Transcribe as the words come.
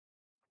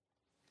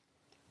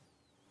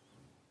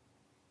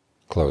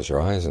Close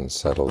your eyes and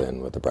settle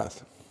in with the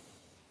breath.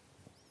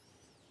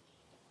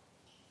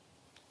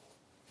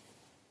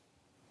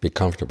 Be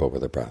comfortable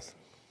with the breath.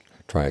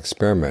 Try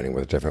experimenting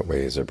with different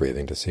ways of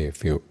breathing to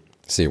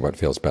see what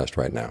feels best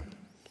right now.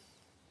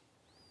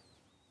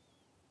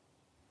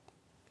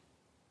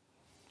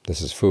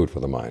 This is food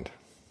for the mind.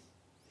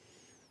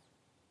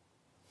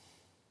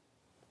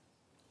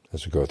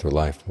 As we go through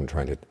life and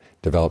trying to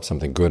develop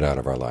something good out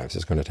of our lives,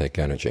 it's going to take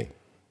energy.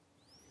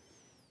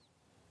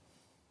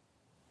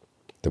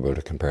 The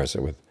Buddha compares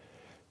it with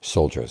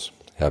soldiers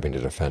having to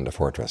defend a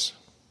fortress.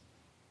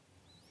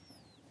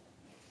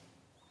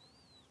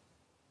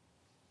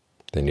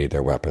 They need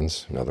their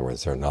weapons, in other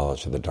words, their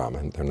knowledge of the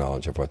Dhamma, their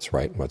knowledge of what's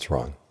right and what's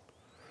wrong,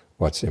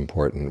 what's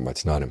important and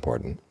what's not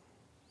important.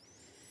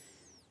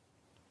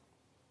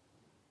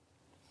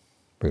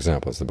 For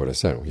example, as the Buddha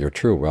said, your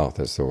true wealth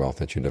is the wealth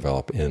that you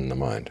develop in the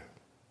mind,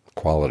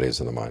 qualities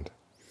of the mind.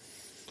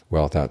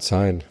 Wealth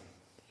outside,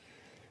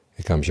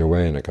 it comes your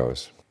way and it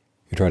goes.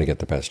 You try to get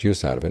the best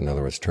use out of it, in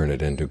other words, turn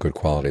it into good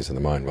qualities of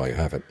the mind while you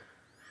have it,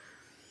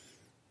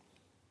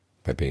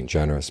 by being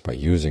generous, by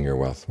using your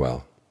wealth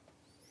well.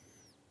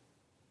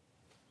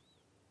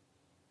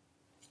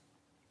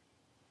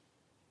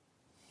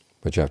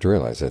 But you have to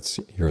realize it's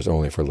yours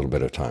only for a little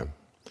bit of time.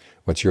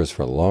 What's yours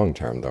for long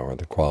term, though, are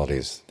the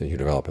qualities that you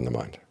develop in the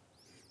mind.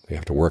 You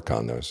have to work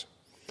on those.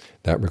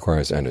 That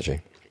requires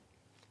energy.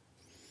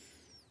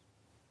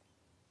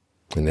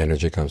 And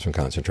energy comes from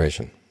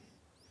concentration.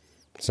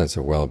 Sense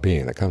of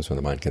well-being that comes when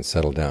the mind can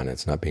settle down and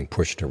it's not being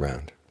pushed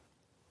around.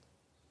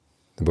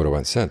 The Buddha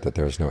once said that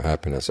there is no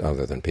happiness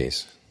other than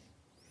peace.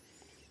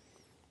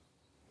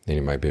 And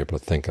you might be able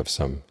to think of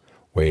some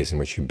ways in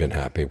which you've been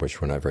happy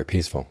which were not very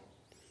peaceful.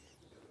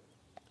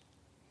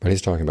 But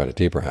he's talking about a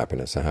deeper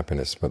happiness, a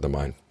happiness where the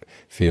mind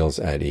feels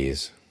at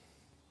ease,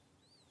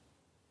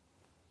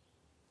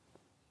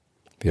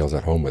 feels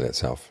at home with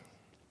itself.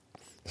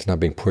 It's not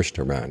being pushed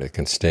around. It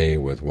can stay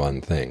with one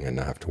thing and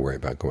not have to worry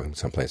about going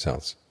someplace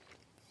else.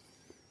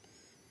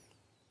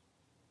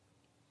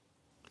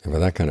 And for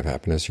that kind of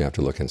happiness, you have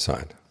to look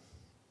inside.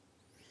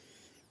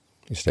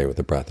 You stay with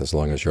the breath. As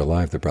long as you're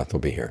alive, the breath will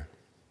be here.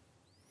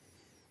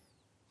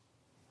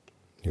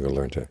 You will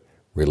learn to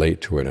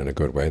relate to it in a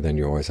good way, then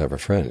you always have a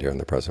friend here in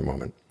the present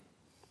moment.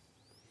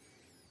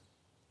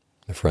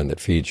 A friend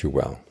that feeds you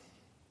well.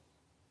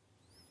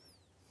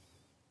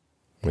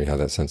 When you have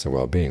that sense of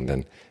well-being,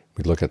 then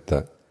we look at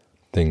the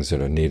things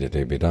that are needed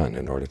to be done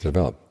in order to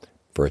develop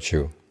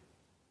virtue,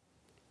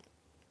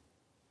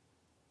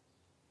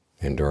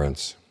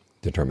 endurance,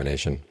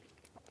 determination,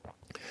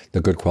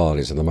 the good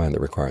qualities of the mind that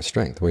require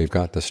strength. Well, you've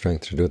got the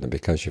strength to do them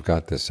because you've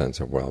got this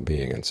sense of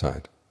well-being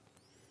inside.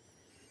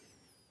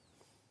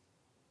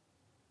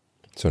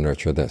 So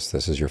nurture this.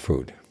 This is your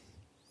food.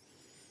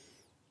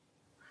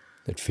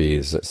 It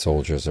feeds the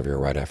soldiers of your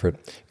right effort.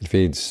 It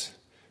feeds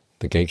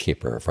the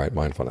gatekeeper of right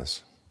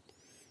mindfulness.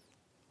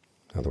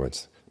 In other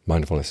words,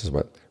 mindfulness is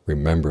what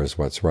remembers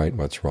what's right,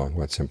 what's wrong,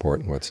 what's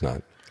important, what's not.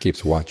 It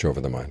keeps watch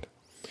over the mind.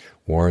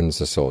 Warns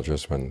the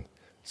soldiers when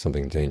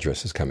something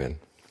dangerous has come in.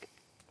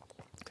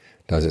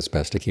 Does its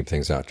best to keep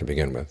things out to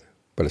begin with.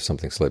 But if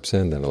something slips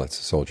in, then it lets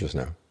the soldiers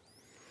know.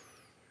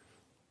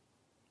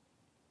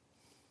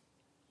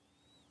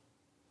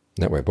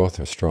 That way both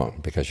are strong,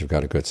 because you've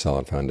got a good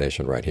solid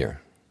foundation right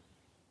here.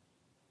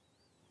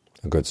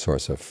 A good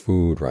source of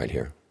food right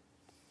here.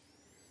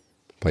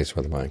 A place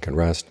where the mind can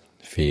rest,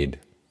 feed,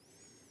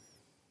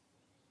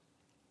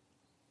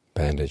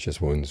 bandage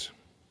its wounds.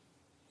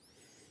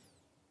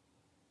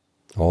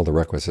 All the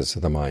requisites that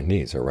the mind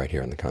needs are right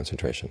here in the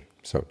concentration.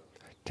 So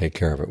take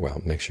care of it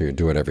well. Make sure you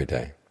do it every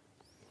day.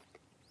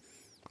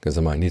 Because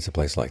the mind needs a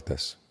place like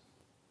this,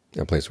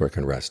 a place where it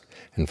can rest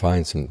and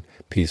find some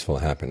peaceful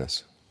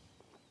happiness.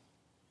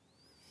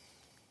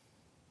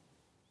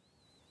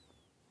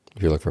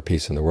 If you look for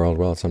peace in the world,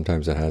 well,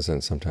 sometimes it has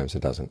and sometimes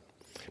it doesn't.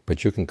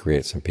 But you can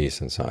create some peace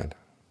inside.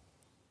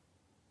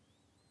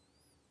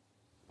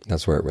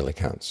 That's where it really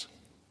counts.